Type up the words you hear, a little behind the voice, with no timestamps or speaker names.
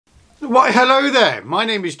Why, hello there. My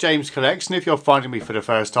name is James Collects, and if you're finding me for the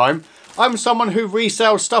first time, I'm someone who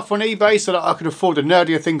resells stuff on eBay so that I can afford the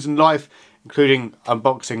nerdier things in life, including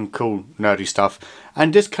unboxing cool nerdy stuff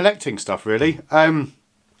and just collecting stuff really.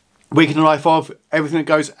 Week in the life of everything that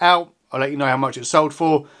goes out. I'll let you know how much it's sold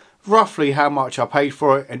for, roughly how much I paid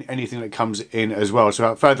for it, and anything that comes in as well. So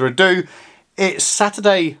without further ado, it's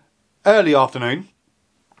Saturday early afternoon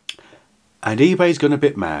and eBay's gone a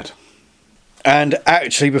bit mad. And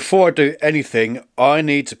actually, before I do anything, I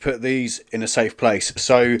need to put these in a safe place.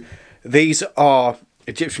 So these are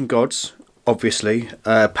Egyptian gods, obviously,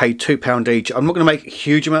 paid £2 each. I'm not going to make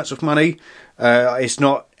huge amounts of money. It's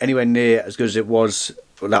not anywhere near as good as it was,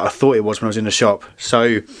 that I thought it was when I was in the shop. So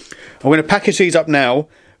I'm going to package these up now,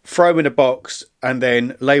 throw them in a box, and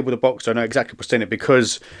then label the box so I know exactly what's in it,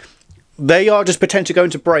 because they are just potentially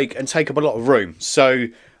going to break and take up a lot of room. So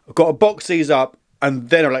I've got to box these up,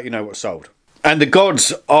 and then I'll let you know what's sold. And the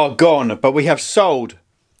gods are gone, but we have sold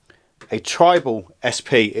a tribal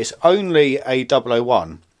SP. It's only a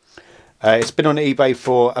 001. It's been on eBay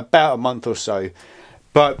for about a month or so,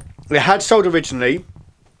 but it had sold originally,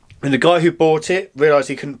 and the guy who bought it realised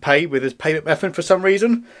he couldn't pay with his payment method for some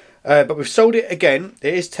reason. But we've sold it again.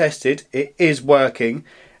 It is tested, it is working,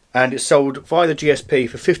 and it's sold via the GSP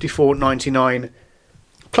for $54.99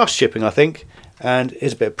 plus shipping, I think. And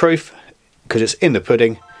here's a bit of proof, because it's in the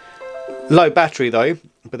pudding. Low battery though,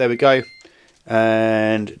 but there we go.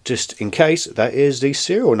 And just in case, that is the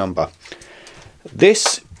serial number.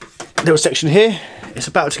 This little section here is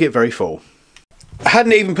about to get very full. I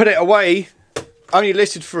hadn't even put it away, only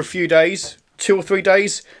listed for a few days, 2 or 3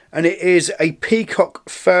 days, and it is a peacock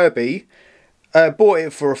Furby. Bought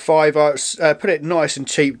it for a £5, put it nice and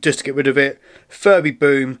cheap just to get rid of it. Furby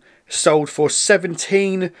boom, sold for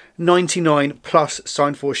 $17.99 plus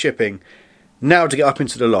signed for shipping. Now to get up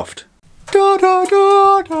into the loft. I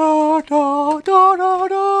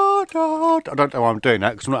don't know why I'm doing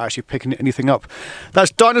that, because I'm not actually picking anything up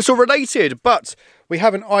that's dinosaur related, but we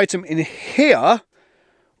have an item in here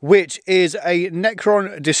which is a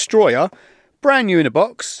Necron Destroyer, brand new in a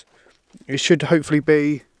box. It should hopefully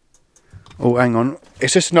be, oh hang on,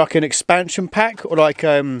 it's just like an expansion pack or like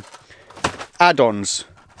add-ons.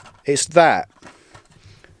 It's that.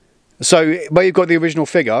 So where you've got the original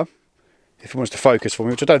figure, if it wants to focus for me,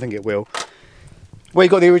 which I don't think it will. Where you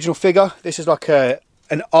got the original figure, this is like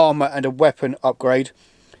an armour and a weapon upgrade.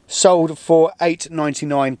 Sold for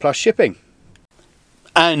 $8.99 plus shipping.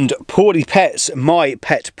 And Poorly Pets, My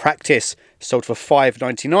Pet Practice, sold for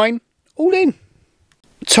 $5.99, all in.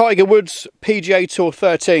 Tiger Woods PGA Tour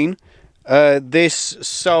 13, this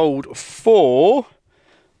sold for,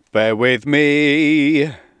 bear with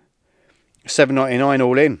me, $7.99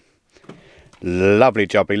 all in. Lovely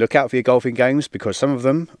jubbly. Look out for your golfing games, because some of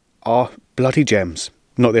them are bloody gems.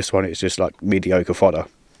 Not this one, it's just like mediocre fodder.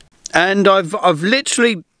 And I've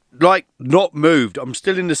literally like not moved. I'm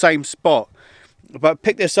still in the same spot. But I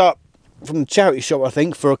picked this up from the charity shop, I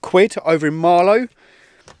think, for £1 over in Marlow.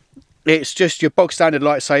 It's just your bog standard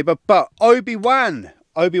lightsaber, but Obi-Wan.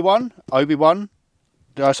 Did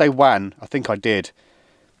I say Wan? I think I did.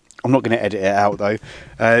 I'm not going to edit it out though.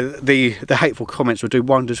 The hateful comments will do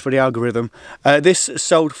wonders for the algorithm. This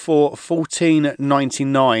sold for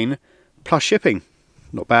 $14.99 plus shipping.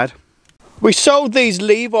 Not bad. We sold these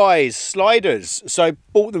Levi's sliders, so I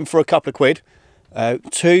bought them for a couple of quid.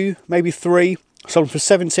 2, maybe 3. Sold them for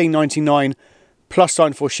 $17.99 plus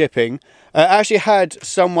signed for shipping. I actually had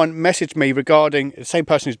someone message me regarding, the same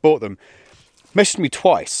person who's bought them, messaged me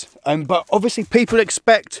twice. But obviously people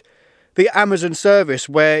expect the Amazon service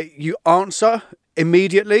where you answer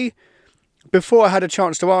immediately. Before I had a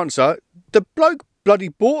chance to answer, the bloke bloody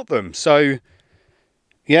bought them. So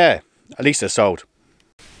yeah, at least they're sold.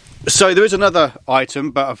 So there is another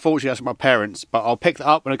item, but unfortunately that's my parents, but I'll pick that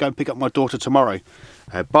up when I go and pick up my daughter tomorrow.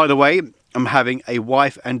 By the way, I'm having a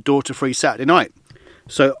wife and daughter free Saturday night,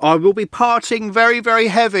 so I will be partying very, very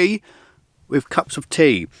heavy with cups of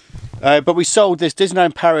tea. But we sold this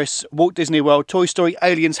Disneyland Paris, Walt Disney World, Toy Story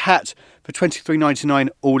Aliens hat for $23.99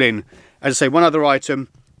 all in. As I say, one other item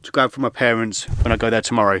to grab from my parents when I go there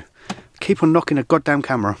tomorrow. Keep on knocking the goddamn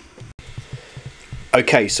camera.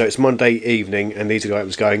 Okay, so it's Monday evening and these are the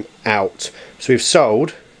items going out. So we've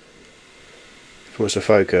sold, if it wants to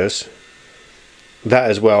focus, that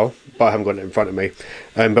as well, but I haven't got it in front of me.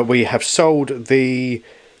 But we have sold the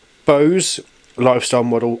Bose Lifestyle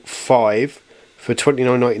Model 5 for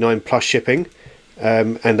 $29.99 plus shipping,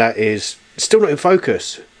 and that is still not in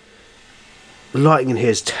focus. Lighting in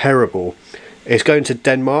here is terrible. It's going to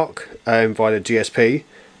Denmark via the GSP.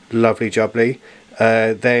 Lovely jubbly.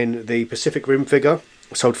 Then the Pacific Rim figure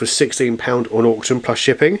sold for £16 on auction plus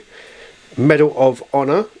shipping. Medal of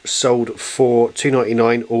Honour sold for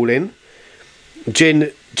 £2.99 all in.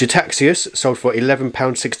 Gin Gitaxius sold for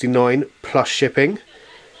 £11.69 plus shipping.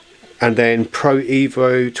 And then Pro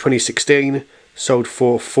Evo 2016 sold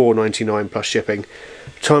for £4.99 plus shipping.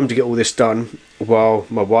 Time to get all this done while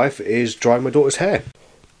my wife is drying my daughter's hair.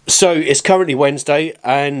 So it's currently Wednesday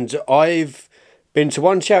and I've been to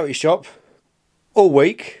one charity shop all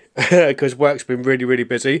week because work's been really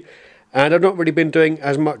busy, and I've not really been doing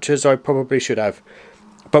as much as I probably should have.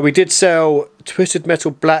 But we did sell Twisted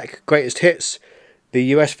Metal Black Greatest Hits, the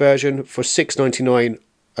US version, for £6.99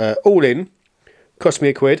 all in. Cost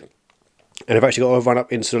me £1, and I've actually got to run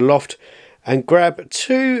up into the loft and grab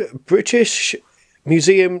 2 British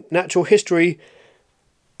Museum Natural History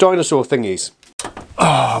dinosaur thingies.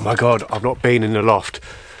 Oh my god, I've not been in the loft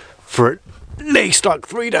for at least like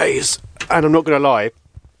 3 days, and I'm not going to lie,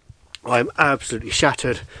 I'm absolutely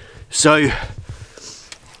shattered. So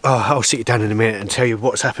I'll sit you down in a minute and tell you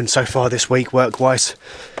what's happened so far this week work-wise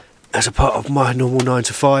as a part of my normal 9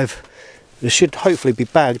 to 5. This should hopefully be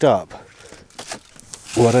bagged up.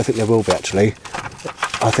 Well, I don't think there will be actually.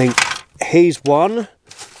 I think he's one,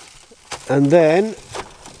 and then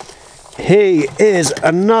he is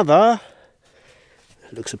another.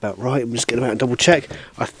 Looks about right. I'm just getting out and double check.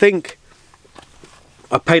 I think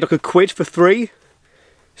I paid like £1 for 3,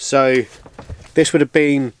 so this would have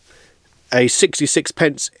been a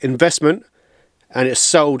 66p investment, and it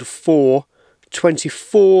sold for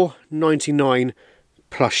 £24.99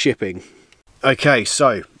 plus shipping. Okay,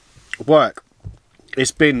 so work.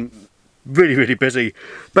 It's been really busy.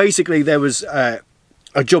 Basically, there was a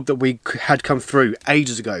job that we had come through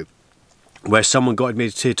ages ago where someone got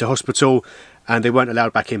admitted to hospital and they weren't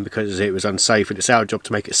allowed back in because it was unsafe, and it's our job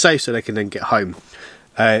to make it safe so they can then get home.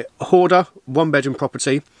 A hoarder, 1-bedroom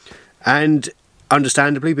property, and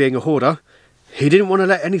understandably, being a hoarder, he didn't want to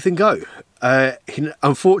let anything go. He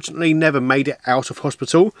unfortunately never made it out of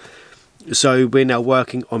hospital, so we're now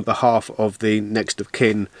working on behalf of the next of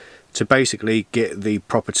kin to basically get the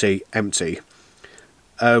property empty.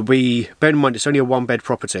 Bear in mind it's only a 1-bed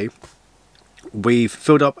property. We've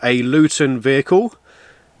filled up a Luton vehicle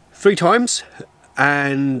 3 times,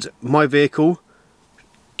 and my vehicle,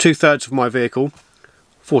 2/3 of my vehicle,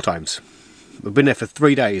 4 times. We've been there for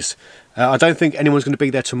 3 days. I don't think anyone's going to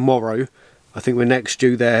be there tomorrow. I think we're next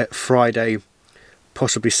due there Friday,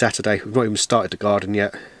 possibly Saturday. We've not even started the garden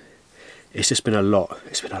yet. It's just been a lot.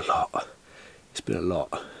 It's been a lot. It's been a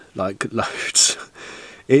lot. Like, loads.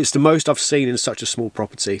 It's the most I've seen in such a small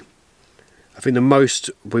property. I think the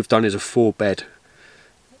most we've done is a 4-bed,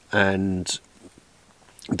 and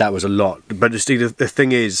that was a lot. But the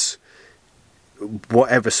thing is,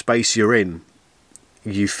 whatever space you're in,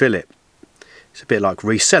 you fill it. It's a bit like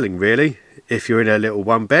reselling, really. If you're in a little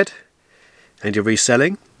 1-bed and you're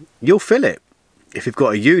reselling, you'll fill it. If you've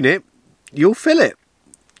got a unit, you'll fill it.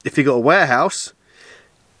 If you've got a warehouse,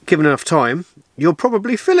 given enough time, you'll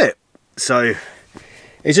probably fill it. So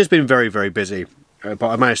it's just been very busy. But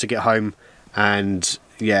I managed to get home and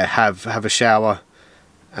yeah, have a shower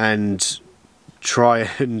and try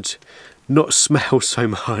and not smell so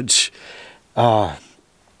much.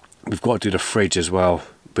 We've got to do the fridge as well,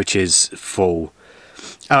 which is full.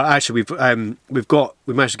 Actually,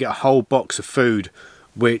 we managed to get a whole box of food,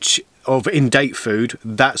 of in-date food.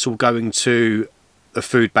 That's all going to a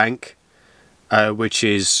food bank, which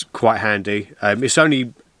is quite handy. It's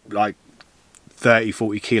only like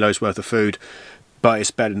 30-40 kilos worth of food, but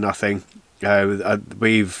it's better than nothing.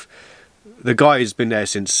 The guy has been there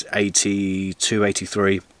since 82,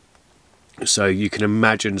 83, so you can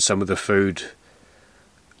imagine some of the food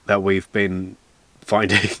that we've been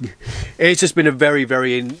finding. It's just been a very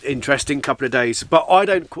interesting couple of days, but I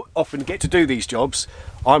don't often get to do these jobs.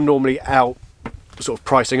 I'm normally out sort of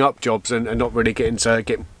pricing up jobs and not really getting to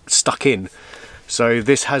get stuck in. So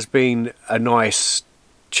this has been a nice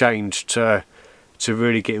change to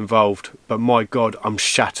really get involved. But my God, I'm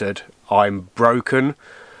shattered. I'm broken.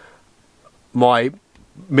 My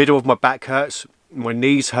middle of my back hurts. My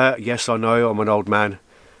knees hurt. Yes, I know, I'm an old man.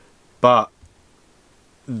 But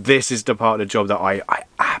this is the part of the job that I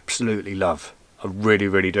absolutely love. I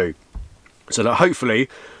really do. So that hopefully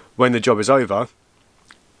when the job is over,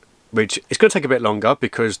 which it's going to take a bit longer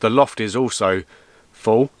because the loft is also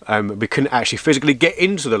full. We couldn't actually physically get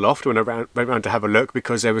into the loft when I went around to have a look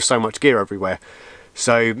because there was so much gear everywhere.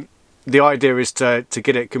 So the idea is to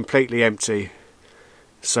get it completely empty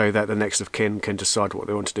so that the next of kin can decide what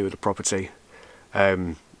they want to do with the property.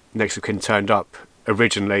 Next of kin turned up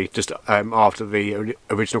originally just after the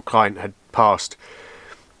original client had passed.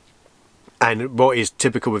 And what is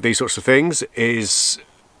typical with these sorts of things is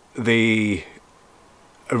the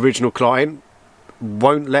original client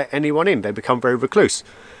won't let anyone in. They become very recluse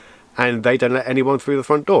and they don't let anyone through the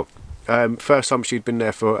front door. First time she'd been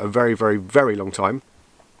there for a very, very, very long time,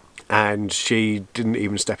 and she didn't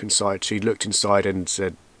even step inside. She looked inside and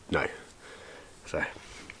said no. So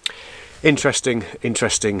interesting.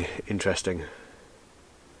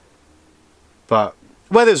 But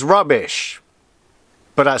weather's rubbish,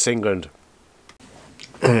 but that's England.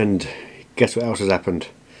 And guess what else has happened?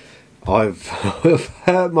 I've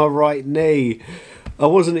hurt my right knee. I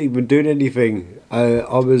wasn't even doing anything. I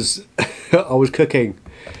was cooking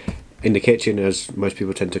in the kitchen, as most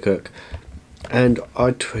people tend to cook, and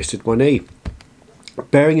I twisted my knee.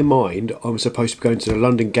 Bearing in mind I'm supposed to be going to the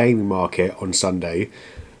London gaming market on Sunday,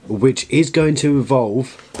 which is going to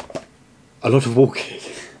involve a lot of walking.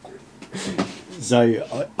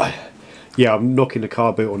 So yeah, I'm knocking the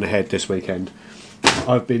car boot on the head this weekend.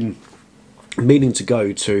 I've been meaning to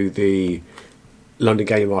go to the London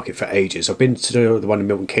gaming market for ages. I've been to the one in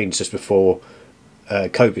Milton Keynes just before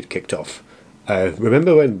COVID kicked off.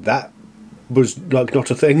 Remember when that was like not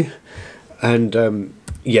a thing? And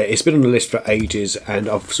yeah, it's been on the list for ages, and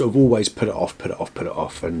I've sort of always put it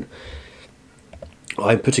off, and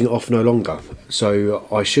I'm putting it off no longer. So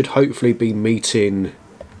I should hopefully be meeting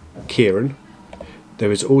Kieran.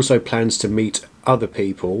 There is also plans to meet other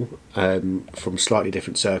people from slightly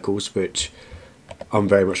different circles, which I'm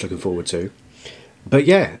very much looking forward to. But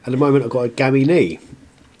yeah, at the moment I've got a gammy knee.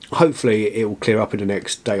 Hopefully it will clear up in the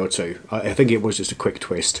next day or two. I think it was just a quick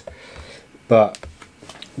twist, but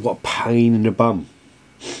what a pain in the bum.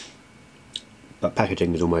 But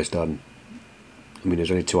packaging is almost done. I mean,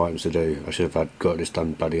 there's only 2 items to do. I should have got this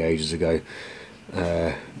done bloody ages ago.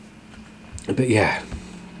 But yeah,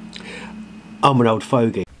 I'm an old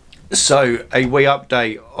fogey. So a wee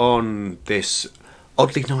update on this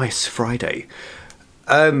oddly nice Friday.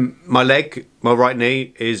 My leg, my right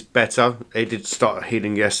knee is better. It did start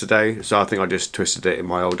healing yesterday, so I think I just twisted it in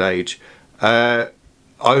my old age.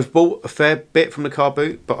 I've bought a fair bit from the car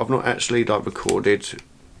boot, but I've not actually like recorded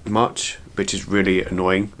much, which is really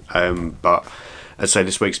annoying. But I'd say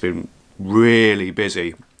this week's been really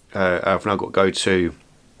busy. I've now got to go to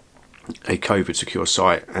a COVID secure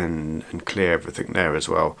site and clear everything there as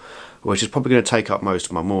well, which is probably going to take up most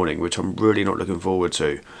of my morning, which I'm really not looking forward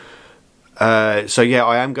to. So yeah,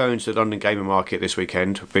 I am going to the London Gaming Market this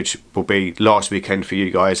weekend, which will be last weekend for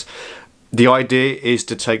you guys. The idea is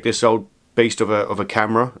to take this old beast of a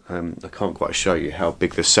camera. I can't quite show you how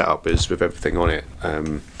big the setup is with everything on it,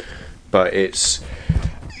 but it's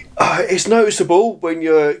noticeable when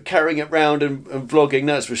you're carrying it around and vlogging,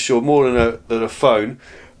 that's for sure, more than a phone.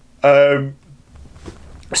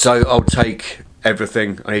 So I'll take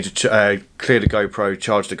everything. I need to clear the GoPro,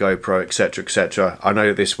 charge the GoPro, etc, etc. I know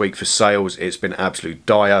that this week for sales it's been absolute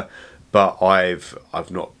dire, but I've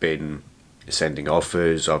not been sending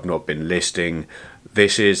offers, I've not been listing.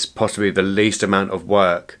 This is possibly the least amount of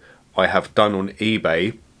work I have done on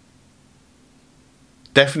eBay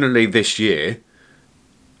definitely this year,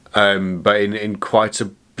 but in quite a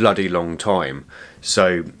bloody long time.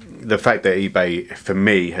 So the fact that eBay for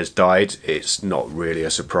me has died, it's not really a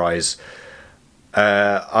surprise.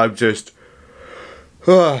 I'm just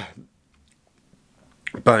burnt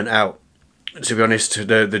out, to be honest.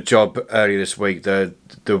 The job earlier this week, the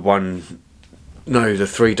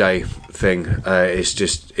 3-day thing,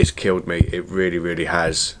 it's killed me. It really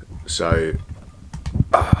has. So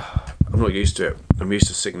I'm not used to it. I'm used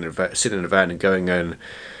to sitting in a van and going and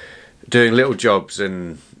doing little jobs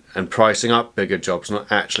and pricing up bigger jobs,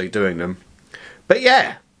 not actually doing them. But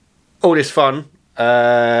yeah, all this fun.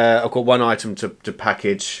 I've got one item to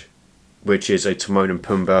package, which is a Timon and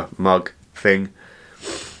Pumbaa mug thing,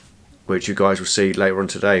 which you guys will see later on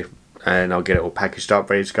today, and I'll get it all packaged up,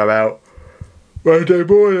 ready to go out Monday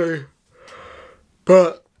morning.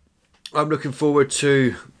 But I'm looking forward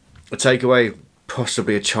to a takeaway,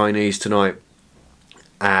 possibly a Chinese tonight,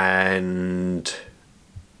 and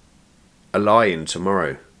a lie-in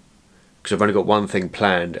tomorrow, because I've only got one thing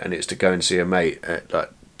planned, and it's to go and see a mate at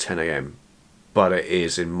like 10 AM. But it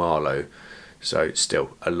is in Marlow, so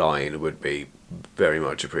still a line would be very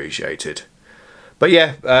much appreciated. But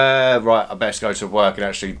yeah, right, I best go to work and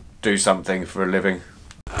actually do something for a living.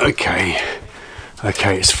 Okay,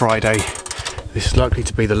 it's Friday. This is likely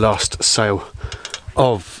to be the last sale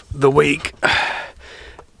of the week,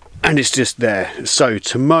 and it's just there. So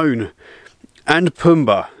Timon and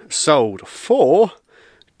Pumbaa sold for,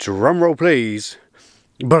 drumroll please,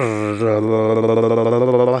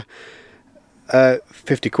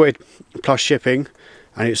 50 quid plus shipping,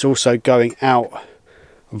 and it's also going out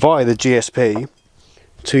via the GSP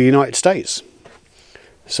to the United States.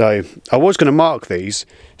 So I was going to mark these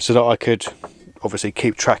so that I could obviously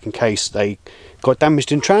keep track in case they got damaged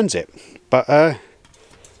in transit, but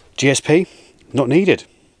GSP not needed.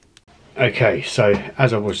 Okay, so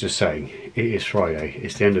as I was just saying, it is Friday,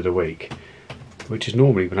 it's the end of the week, which is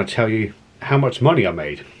normally when I tell you how much money I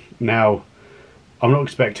made. Now, I'm not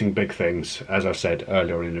expecting big things. As I said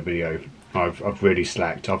earlier in the video, I've really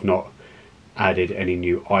slacked. I've not added any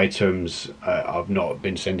new items, I've not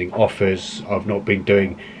been sending offers, I've not been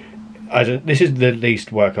doing... this is the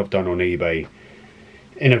least work I've done on eBay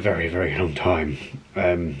in a very, very long time.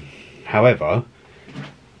 However,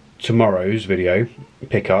 tomorrow's video,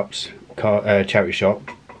 pickups, charity shop,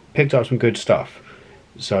 picked up some good stuff.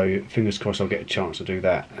 So fingers crossed I'll get a chance to do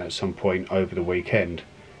that at some point over the weekend.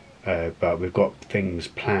 But we've got things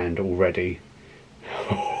planned already.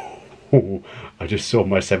 I just saw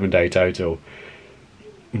my 7-day total.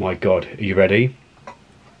 My God, are you ready?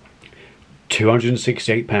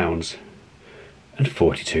 £268 and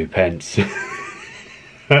 42 pence.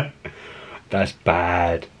 That's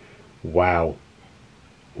bad. Wow.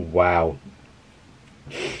 Wow.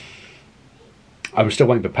 I'm still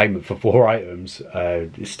waiting for payment for 4 items.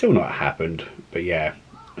 It's still not happened, but yeah.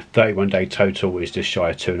 31-day total is just shy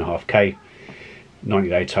of 2.5k.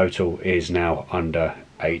 90-day total is now under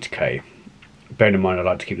 8k. Bearing in mind, I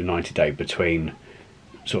like to keep the 90-day between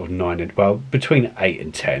sort of 9 and, well, between 8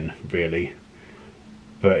 and 10 really.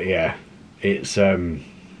 But yeah, it's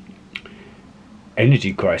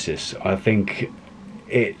energy crisis. I think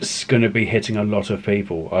it's going to be hitting a lot of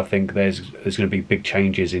people. I think there's going to be big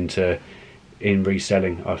changes in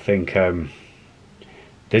reselling. I think there's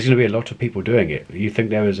going to be a lot of people doing it. You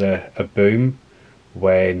think there was a boom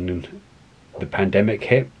when the pandemic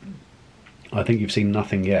hit? I think you've seen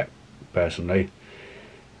nothing yet, personally.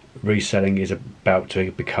 Reselling is about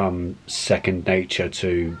to become second nature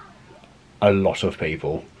to a lot of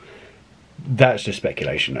people. That's just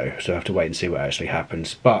speculation though, so I have to wait and see what actually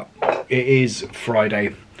happens. But it is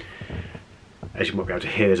Friday. As you might be able to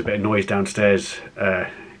hear, there's a bit of noise downstairs.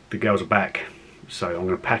 The girls are back, so I'm going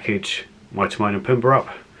to package my Timon and Pumbaa up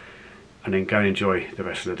and then go and enjoy the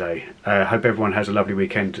rest of the day. I hope everyone has a lovely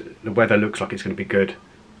weekend. The weather looks like it's going to be good,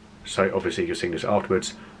 so obviously you're seeing this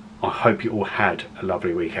afterwards. I hope you all had a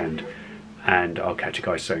lovely weekend, and I'll catch you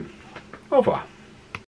guys soon. Au revoir.